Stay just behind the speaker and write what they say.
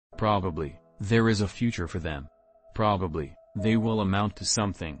Probably, there is a future for them. Probably, they will amount to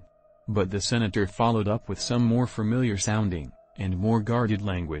something. But the senator followed up with some more familiar sounding, and more guarded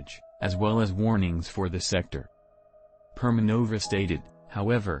language, as well as warnings for the sector. Perminova stated,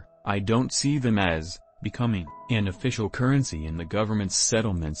 however, "I don't see them as becoming an official currency in the government's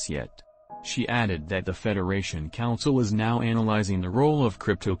settlements yet." She added that the Federation Council is now analyzing the role of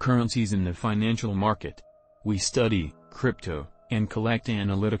cryptocurrencies in the financial market. "We study crypto and collect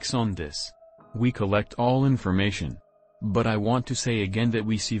analytics on this. We collect all information. But I want to say again that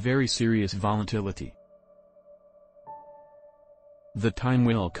we see very serious volatility. The time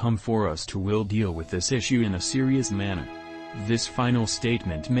will come for us to deal with this issue in a serious manner." This final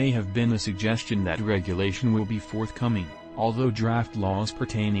statement may have been a suggestion that regulation will be forthcoming, although draft laws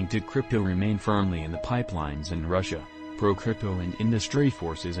pertaining to crypto remain firmly in the pipelines in Russia. Pro-crypto and industry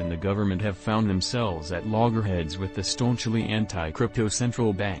forces in the government have found themselves at loggerheads with the staunchly anti-crypto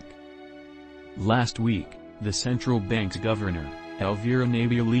central bank. Last week, the central bank's governor, Elvira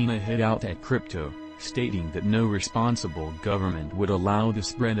Nabiullina, hit out at crypto, stating that no responsible government would allow the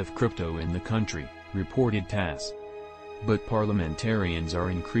spread of crypto in the country, reported Tass. But parliamentarians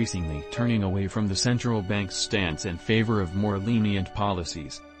are increasingly turning away from the central bank's stance in favor of more lenient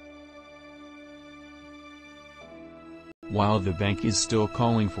policies. While the bank is still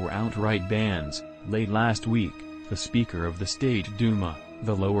calling for outright bans, late last week, the Speaker of the State Duma,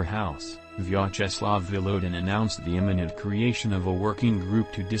 the lower house, Vyacheslav Volodin, announced the imminent creation of a working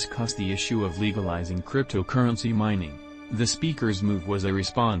group to discuss the issue of legalizing cryptocurrency mining. The Speaker's move was a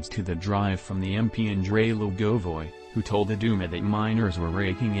response to the drive from the MP Andrei Lugovoy, who told the Duma that miners were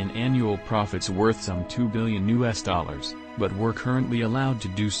raking in annual profits worth some $2 billion, but were currently allowed to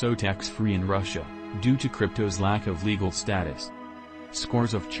do so tax-free in Russia, due to crypto's lack of legal status.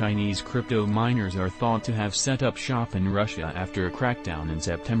 Scores of Chinese crypto miners are thought to have set up shop in Russia after a crackdown in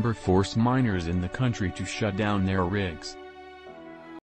September forced miners in the country to shut down their rigs.